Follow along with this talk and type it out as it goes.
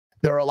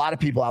there are a lot of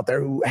people out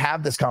there who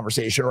have this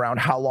conversation around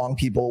how long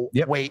people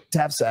wait to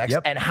have sex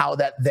and how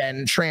that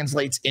then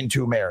translates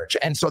into marriage.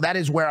 And so that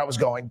is where I was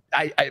going.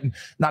 I'm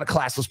not a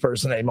classless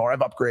person anymore. I've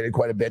upgraded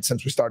quite a bit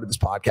since we started this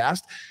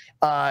podcast.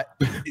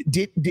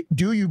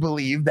 Do you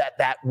believe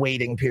that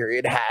waiting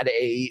period had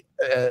a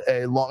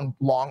long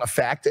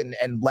effect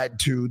and led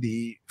to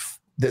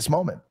this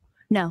moment?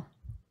 No.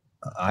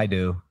 I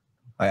do.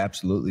 I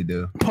absolutely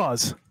do.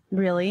 Pause.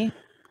 Really?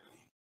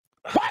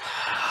 What?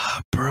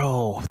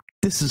 Bro,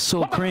 this is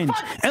so cringe.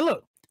 And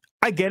look,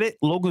 I get it.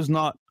 Logan's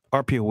not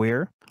RP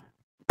aware,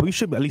 but you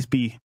should at least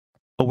be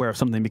aware of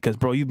something because,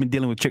 bro, you've been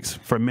dealing with chicks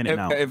for a minute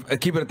now. If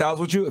keep it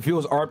 1,000 with you, if he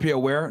was RP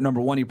aware,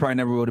 number one, he probably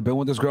never would have been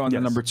with this girl, and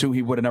then number two,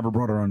 he would have never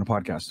brought her on the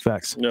podcast.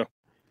 Facts. Yeah.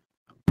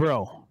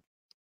 Bro.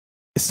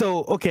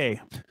 So, okay.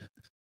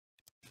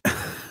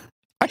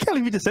 I can't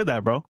believe you just said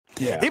that, bro.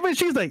 Yeah. Even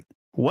she's like,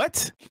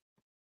 what?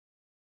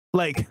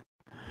 Like,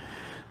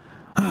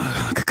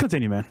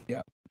 continue, man.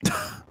 Yeah.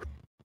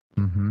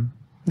 Mm-hmm.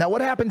 Now,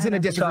 what happens in a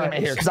disagreement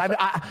here? Because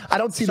I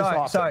don't see this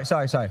often.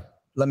 Sorry.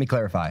 Let me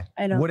clarify.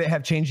 I know. Would it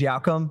have changed the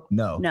outcome?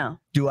 No. No.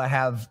 Do I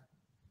have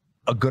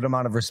a good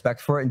amount of respect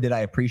for it, and did I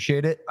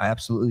appreciate it? I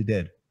absolutely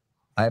did.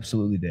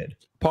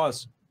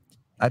 Pause.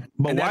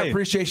 But that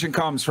appreciation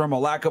comes from a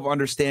lack of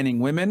understanding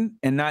women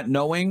and not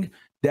knowing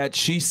that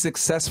she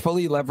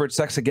successfully leveraged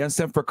sex against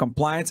him for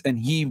compliance, and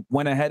he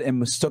went ahead and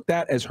mistook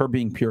that as her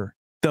being pure.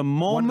 The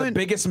moment, one of the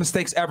biggest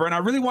mistakes ever, and I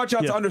really want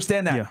y'all to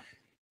understand that. Yeah.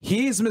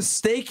 He's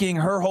mistaking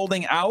her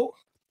holding out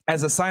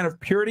as a sign of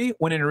purity,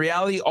 when in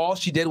reality, all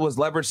she did was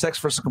leverage sex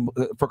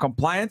for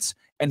compliance,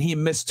 and he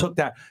mistook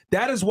that.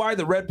 That is why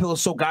the red pill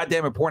is so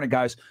goddamn important,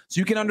 guys, so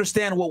you can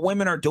understand what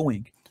women are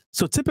doing.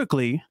 So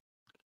typically,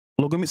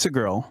 Logan meets a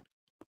girl.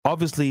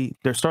 Obviously,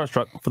 they're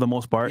starstruck for the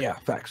most part. Yeah,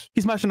 facts.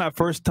 He's smashing that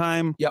first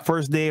time,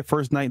 first day,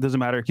 first night, doesn't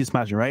matter. He's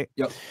smashing, right?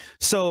 Yep.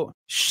 So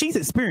she's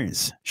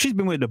experienced. She's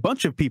been with a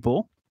bunch of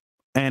people,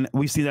 and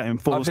we see that in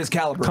photos of his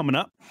caliber coming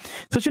up.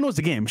 So she knows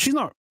the game. She's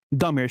not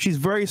dumb here. She's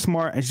very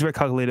smart, and she's very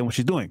calculated in what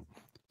she's doing.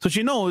 So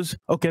she knows,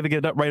 okay, if I get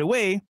it up right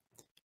away,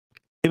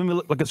 it may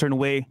look like a certain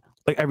way,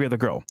 like every other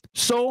girl.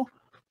 So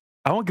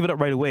I won't give it up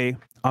right away.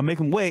 I'll make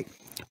him wait,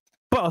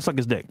 but I'll suck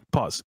his dick.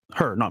 Pause.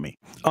 Her, not me.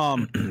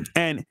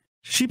 And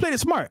she played it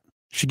smart.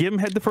 She gave him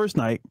head the first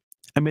night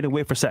and made him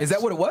wait for sex. Is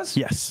that what it was?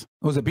 Yes.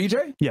 Was it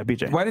BJ? Yeah,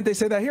 BJ. Why didn't they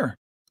say that here?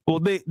 Well,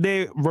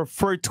 they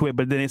referred to it,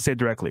 but they didn't say it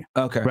directly.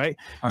 Okay. Right?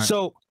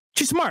 So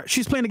she's smart.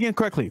 She's playing the game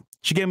correctly.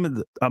 She gave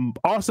him an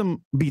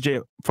awesome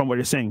BJ from what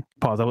you're saying.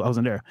 Pause. I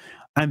wasn't there.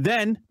 And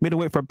then made him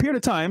wait for a period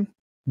of time.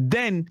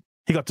 Then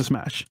he got to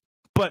smash.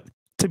 But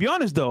to be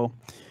honest, though,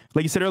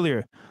 like you said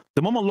earlier,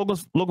 the moment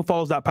Logan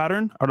follows that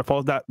pattern or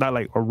follows that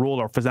like a rule,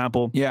 or for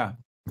example, that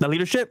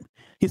leadership,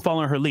 he's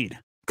following her lead.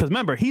 Because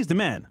remember, he's the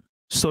man.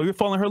 So you're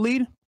following her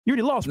lead, you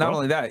already lost, bro. Not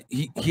only that,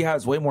 he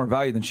has way more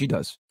value than she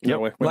does. Yeah,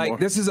 way like more.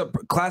 This is a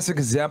classic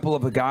example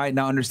of a guy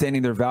not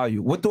understanding their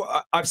value.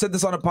 I've said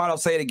this on a pod, I'll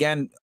say it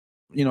again.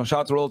 You know,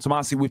 shout out to Rollo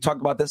Tomasi. We've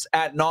talked about this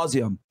ad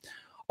nauseum.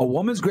 A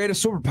woman's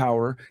greatest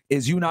superpower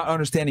is you not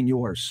understanding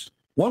yours.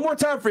 One more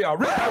time for y'all.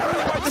 I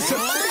really like this.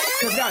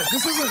 Because guys,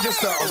 this isn't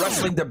just a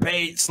wrestling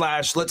debate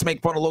 / let's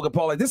make fun of Logan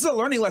Paul. Like, this is a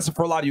learning lesson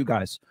for a lot of you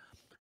guys.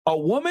 A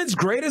woman's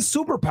greatest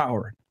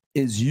superpower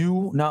is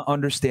you not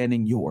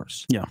understanding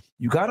yours. Yeah.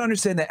 You got to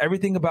understand that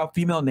everything about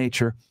female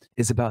nature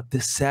is about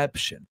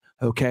deception,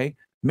 okay?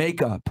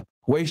 Makeup,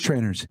 waist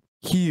trainers,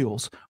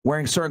 heels,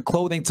 wearing certain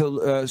clothing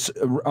to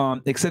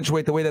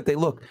accentuate the way that they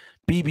look,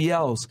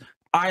 BBLs,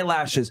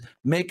 eyelashes,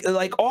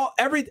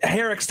 every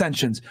hair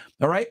extensions,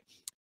 all right?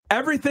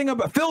 Everything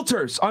about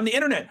filters on the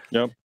internet.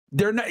 Yep.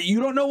 You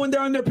don't know when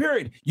they're on their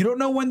period. You don't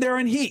know when they're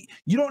in heat.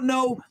 You don't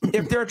know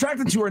if they're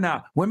attracted to you or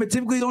not. Women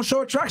typically don't show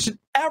attraction.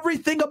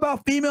 Everything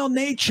about female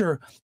nature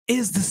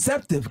is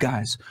deceptive,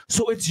 guys.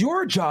 So it's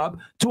your job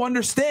to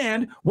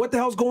understand what the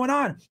hell's going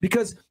on.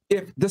 Because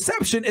if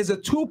deception is a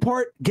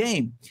two-part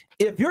game,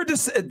 if you're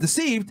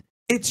deceived,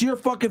 it's your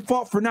fucking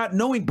fault for not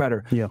knowing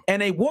better. Yeah.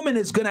 And a woman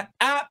is going to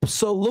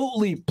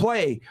absolutely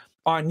play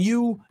on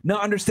you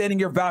not understanding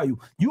your value.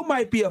 You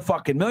might be a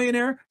fucking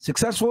millionaire,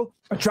 successful,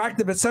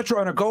 attractive,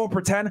 etc., and go and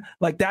pretend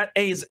like that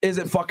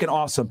isn't fucking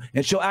awesome.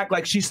 And she'll act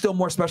like she's still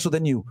more special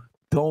than you.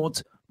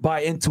 Don't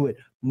buy into it.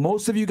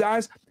 Most of you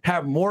guys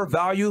have more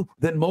value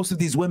than most of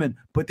these women,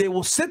 but they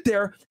will sit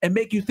there and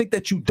make you think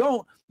that you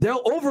don't.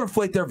 They'll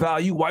overinflate their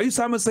value while you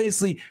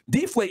simultaneously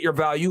deflate your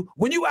value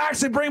when you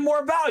actually bring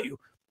more value.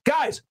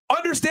 Guys,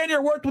 understand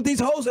your worth with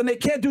these hoes, and they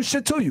can't do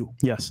shit to you.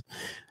 Yes.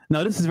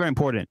 Now, this is very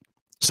important.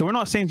 So we're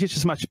not saying just to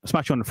smash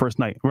you on the first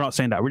night. We're not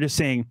saying that. We're just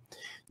saying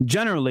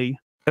generally,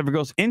 if it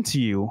goes into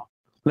you,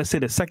 let's say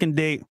the second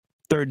date,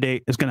 third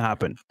date is going to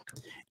happen.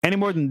 Any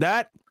more than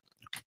that,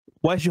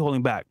 why is she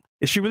holding back?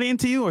 Is she really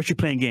into you, or is she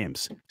playing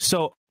games?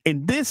 So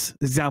in this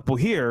example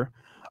here,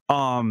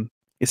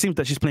 it seems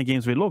that she's playing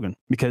games with Logan,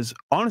 because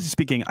honestly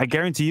speaking, I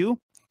guarantee you,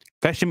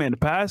 guys she met in the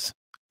past,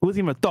 who was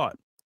even a thought?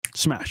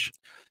 Smash.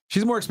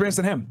 She's more experienced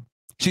than him.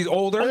 She's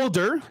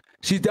older.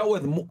 She's dealt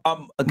with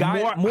a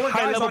guy, more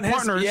high guys level on his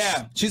partners.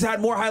 Yeah, she's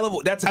had more high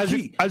level. That's a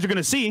key. As you're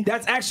gonna see,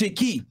 that's actually a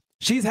key.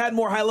 she's had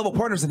more high-level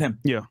partners than him.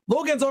 Yeah.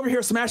 Logan's over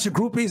here smashing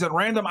groupies and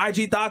random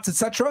IG thoughts,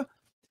 etc.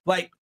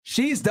 Like,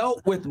 she's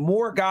dealt with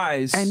more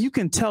guys. And you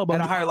can tell by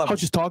at a higher level. how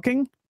she's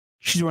talking,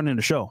 she's running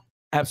the show.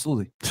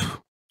 Absolutely.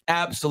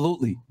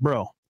 Absolutely.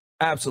 Bro.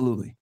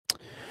 Absolutely.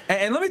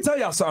 And let me tell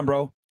y'all something,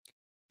 bro.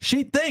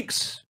 She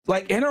thinks,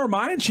 like, in her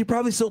mind, she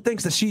probably still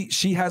thinks that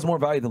she has more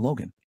value than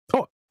Logan.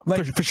 Oh,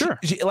 like, for sure.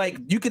 She, like,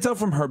 you can tell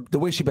from her the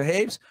way she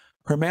behaves,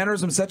 her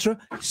manners, etc.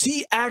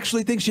 She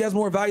actually thinks she has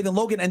more value than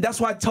Logan, and that's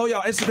why I tell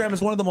y'all Instagram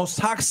is one of the most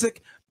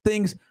toxic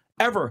things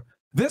ever.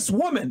 This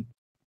woman,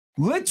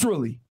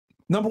 literally,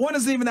 number one,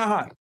 isn't even that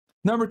hot.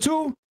 Number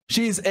two,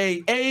 she's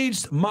a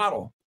aged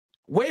model,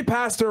 way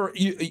past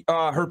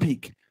her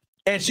peak,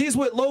 and she's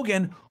with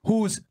Logan,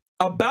 who's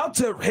about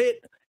to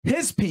hit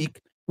his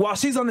peak while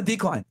she's on the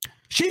decline.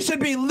 She should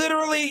be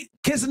literally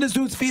kissing this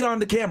dude's feet on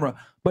the camera,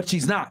 but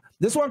she's not.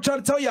 This is what I'm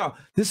trying to tell y'all.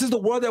 This is the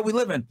world that we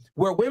live in,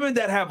 where women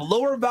that have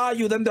lower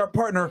value than their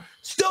partner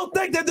still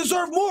think they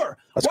deserve more.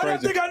 That's Why do you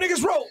think our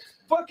niggas wrote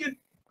fucking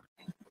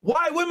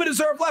Why Women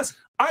Deserve Less?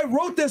 I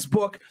wrote this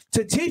book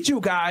to teach you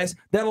guys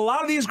that a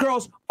lot of these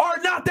girls are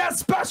not that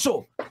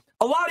special.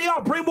 A lot of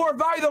y'all bring more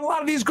value than a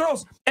lot of these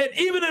girls. And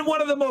even in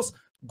one of the most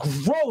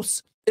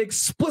gross,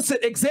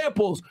 explicit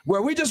examples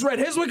where we just read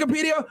his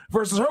Wikipedia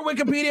versus her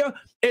Wikipedia,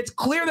 it's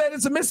clear that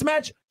it's a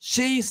mismatch.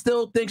 She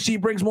still thinks she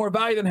brings more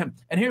value than him.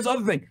 And here's the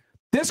other thing.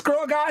 This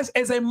girl, guys,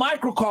 is a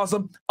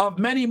microcosm of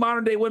many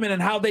modern day women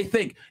and how they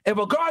think. If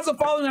a girl has a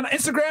following on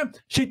Instagram,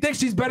 she thinks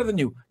she's better than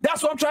you.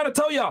 That's what I'm trying to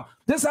tell y'all.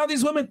 This is how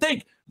these women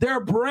think.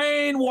 They're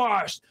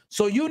brainwashed.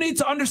 So you need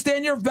to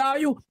understand your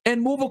value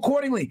and move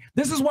accordingly.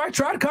 This is why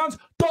tradcons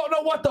don't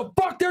know what the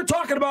fuck they're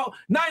talking about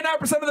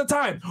 99% of the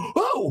time.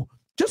 Oh,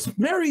 just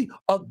marry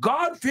a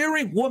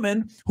God-fearing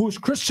woman who's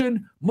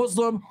Christian,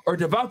 Muslim, or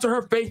devout to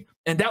her faith,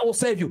 and that will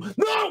save you. No,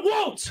 it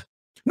won't.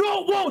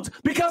 No, it won't,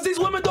 because these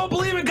women don't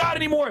believe in God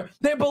anymore.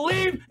 They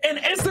believe in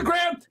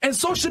Instagram and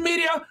social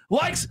media,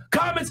 likes,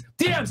 comments,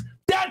 DMs.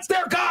 That's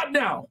their God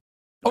now,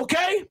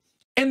 okay?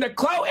 In the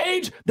clout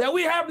age that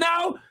we have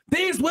now,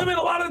 these women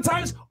a lot of the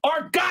times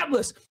are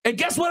godless. And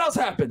guess what else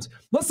happens?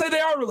 Let's say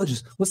they are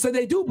religious. Let's say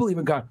they do believe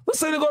in God. Let's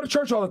say they go to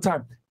church all the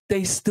time.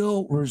 They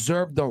still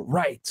reserve the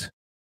right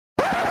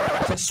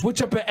to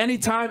switch up at any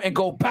time and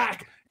go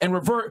back and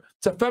revert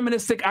to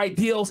feministic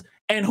ideals.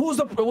 And who's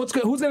going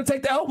to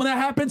take the L when that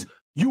happens?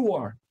 You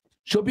are.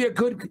 She'll be a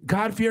good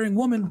God-fearing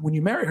woman when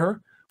you marry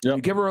her. Yep.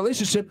 You give her a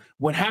relationship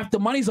when half the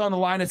money's on the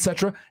line,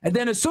 etc. And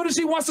then as soon as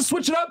she wants to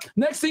switch it up,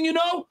 next thing you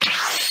know,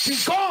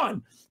 she's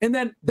gone. And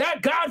then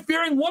that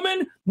God-fearing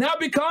woman now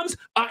becomes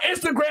an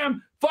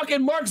Instagram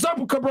fucking Mark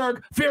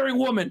Zuckerberg-fearing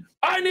woman.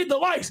 I need the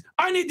likes.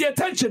 I need the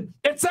attention,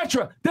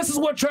 etc. This is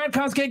what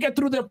tradcons can't get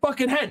through their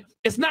fucking head.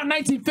 It's not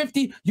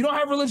 1950. You don't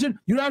have religion.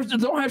 You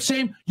don't have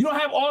shame. You don't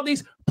have all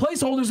these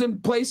placeholders in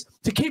place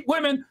to keep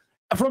women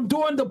from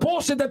doing the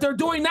bullshit that they're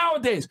doing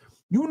nowadays.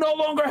 You no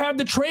longer have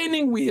the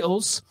training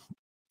wheels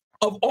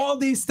of all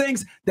these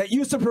things that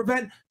used to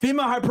prevent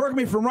female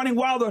hypergamy from running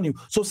wild on you.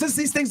 So since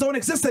these things don't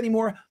exist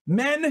anymore,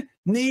 men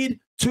need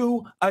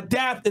to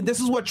adapt. And this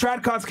is what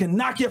tradcons can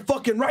knock you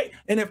fucking right.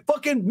 And it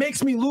fucking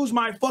makes me lose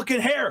my fucking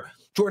hair.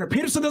 Jordan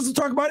Peterson doesn't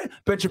talk about it.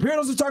 Ben Shapiro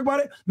doesn't talk about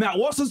it. Matt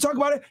Walsh doesn't talk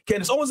about it.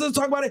 Candace Owens doesn't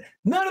talk about it.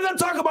 None of them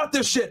talk about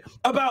this shit,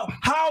 about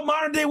how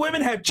modern day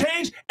women have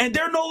changed and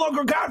they're no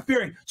longer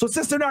God-fearing. So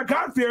since they're not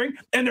God-fearing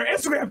and they're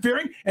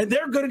Instagram-fearing and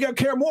they're going to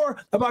care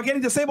more about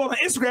getting disabled on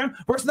Instagram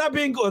versus not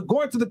being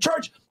going to the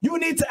church, you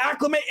need to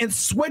acclimate and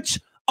switch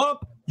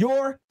up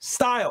your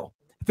style.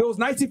 If it was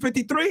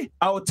 1953,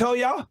 I would tell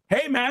y'all,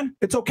 hey, man,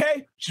 it's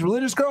okay. She's a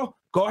religious girl.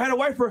 Go ahead and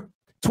wife her.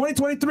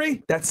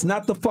 2023, that's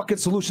not the fucking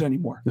solution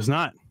anymore. It's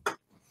not.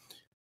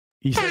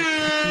 He said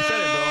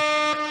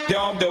it,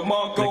 bro.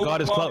 The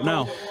God is clout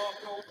now.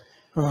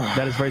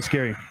 That is very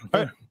scary.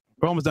 All right,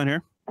 we're almost done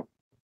here.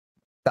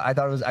 I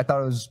thought it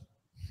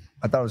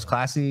was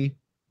classy.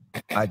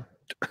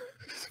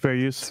 Fair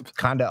use.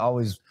 Kind of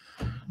always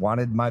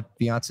wanted my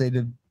fiance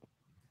to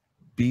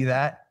be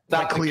that.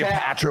 Like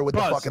Cleopatra with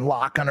the fucking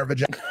lock on her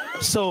vagina.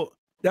 So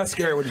that's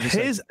scary. What did you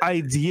say? His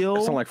ideal.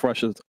 That sound like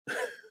Fresh.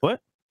 What?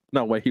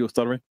 No, wait, he was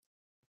stuttering.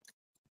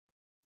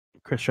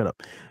 Chris, shut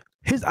up.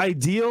 His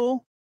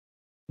ideal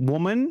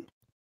woman,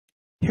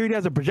 here he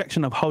has a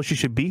projection of how she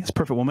should be, his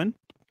perfect woman,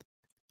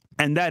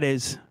 and that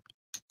is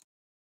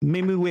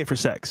make me wait for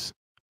sex.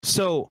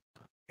 So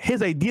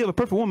his idea of a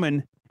perfect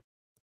woman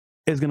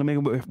is going to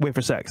make me wait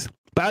for sex.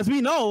 But as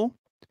we know,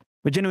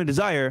 with genuine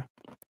desire,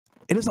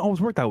 it doesn't always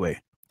work that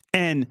way.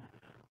 And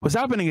what's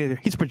happening is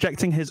he's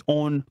projecting his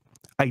own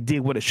idea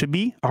of what it should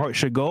be or how it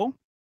should go.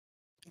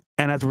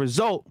 And as a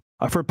result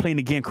of her playing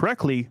the game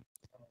correctly,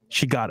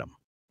 she got him.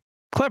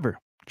 Clever.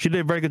 She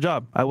did a very good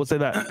job. I will say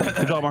that.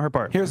 Good job on her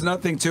part. Here's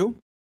another thing too.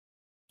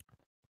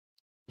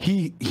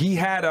 He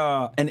had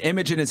an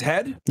image in his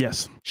head.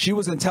 Yes. She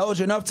was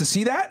intelligent enough to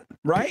see that,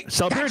 right?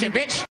 Gotcha,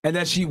 bitch. And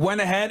then she went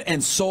ahead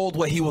and sold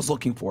what he was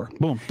looking for.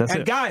 Boom. That's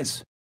and it.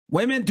 Guys,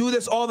 women do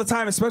this all the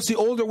time, especially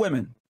older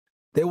women.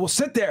 They will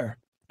sit there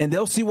and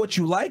they'll see what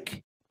you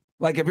like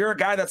Like if you're a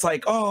guy that's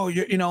like, oh,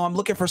 you know, I'm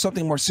looking for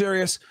something more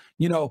serious.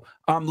 You know,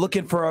 I'm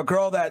looking for a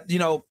girl that, you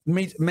know,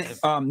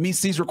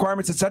 meets these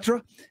requirements,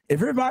 etc. If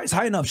your vibe's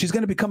high enough, she's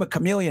going to become a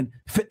chameleon,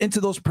 fit into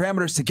those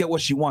parameters to get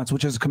what she wants,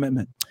 which is a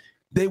commitment.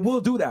 They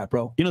will do that,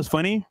 bro. You know what's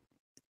funny?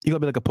 You gotta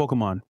be like a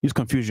Pokemon. Use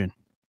confusion,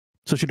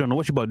 so she don't know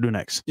what you about to do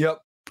next.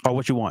 Yep. Or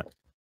what you want.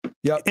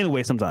 Yep.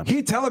 Anyway, sometimes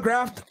he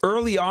telegraphed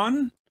early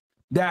on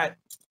that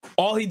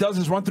all he does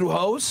is run through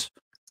hoes.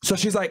 So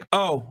she's like,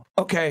 oh,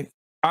 okay.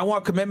 I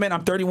want commitment.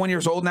 I'm 31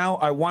 years old now.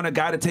 I want a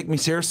guy to take me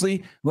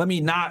seriously. Let me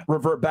not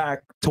revert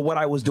back to what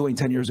I was doing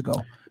 10 years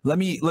ago. Let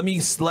me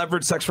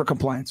leverage sex for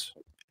compliance.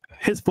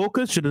 His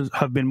focus should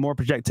have been more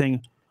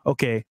projecting,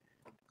 okay,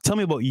 tell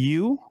me about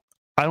you.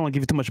 I don't want to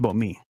give you too much about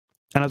me.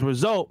 And as a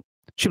result,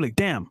 she'll be like,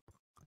 damn,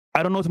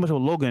 I don't know too much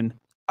about Logan.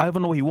 I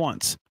don't know what he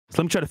wants.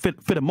 So let me try to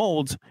fit a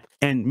mold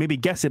and maybe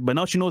guess it. But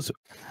now she knows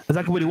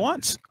exactly what he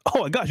wants.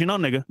 Oh, I got you now,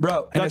 nigga.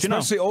 Bro, and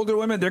especially older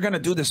women, they're going to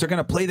do this. They're going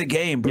to play the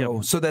game,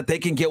 bro, so that they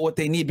can get what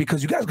they need.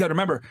 Because you guys got to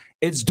remember,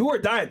 it's do or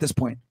die at this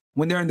point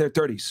when they're in their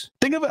 30s.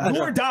 Think of it as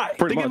do or die.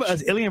 Think of it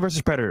as alien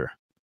versus predator.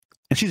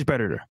 And she's a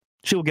predator.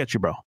 She will get you,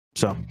 bro.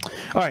 So, all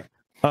right.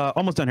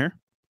 Almost done here.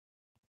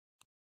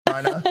 I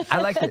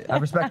liked it. I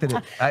respected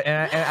it.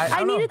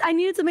 I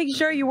needed to make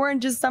sure you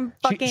weren't just some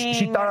fucking.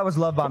 She thought I was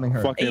love bombing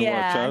her.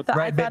 Yeah,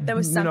 I thought there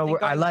was something. You know,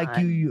 I like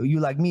you. You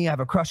like me. I have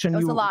a crush on you.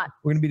 It was a lot.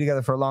 We're gonna be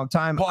together for a long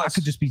time. Pause. I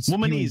could just be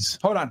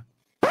womanese. Hold on.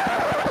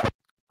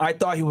 I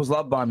thought he was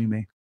love bombing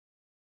me.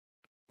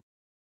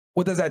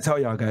 What does that tell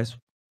y'all, guys?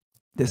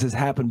 This has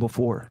happened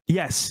before.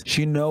 Yes.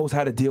 She knows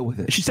how to deal with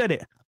it. She said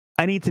it.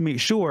 I need to make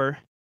sure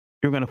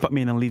you're gonna fuck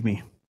me and then leave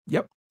me.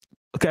 Yep.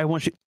 Okay, I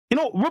want you. You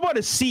know, we're about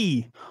to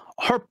see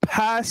her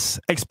past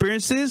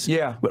experiences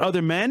with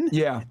other men.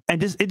 Yeah.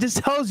 And it just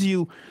tells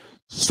you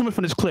so much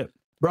from this clip.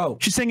 Bro.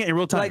 She's saying it in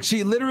real time. Like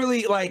she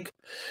literally, like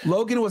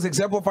Logan was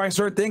exemplifying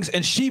certain things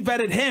and she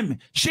vetted him.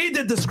 She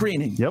did the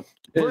screening. Yep.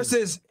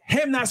 Versus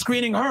him not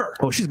screening her.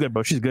 Oh, she's good,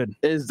 bro. She's good.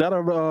 Is that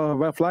a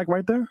red flag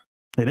right there?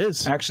 It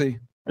is. Actually.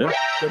 Yeah.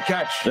 Good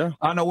catch. Yeah.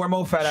 I don't know where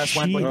Mo fat ass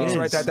went, but let's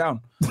write that down.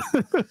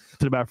 To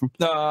the bathroom.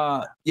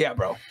 Yeah,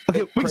 bro.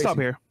 Okay, we can stop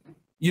here.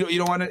 You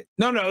don't want to?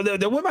 No.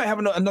 We might have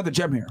another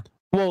gem here.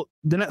 Well,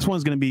 the next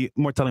one's going to be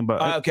more telling,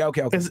 but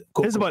okay.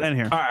 It's about end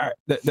here. All right.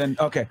 Then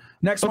okay.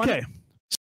 Next one. Okay.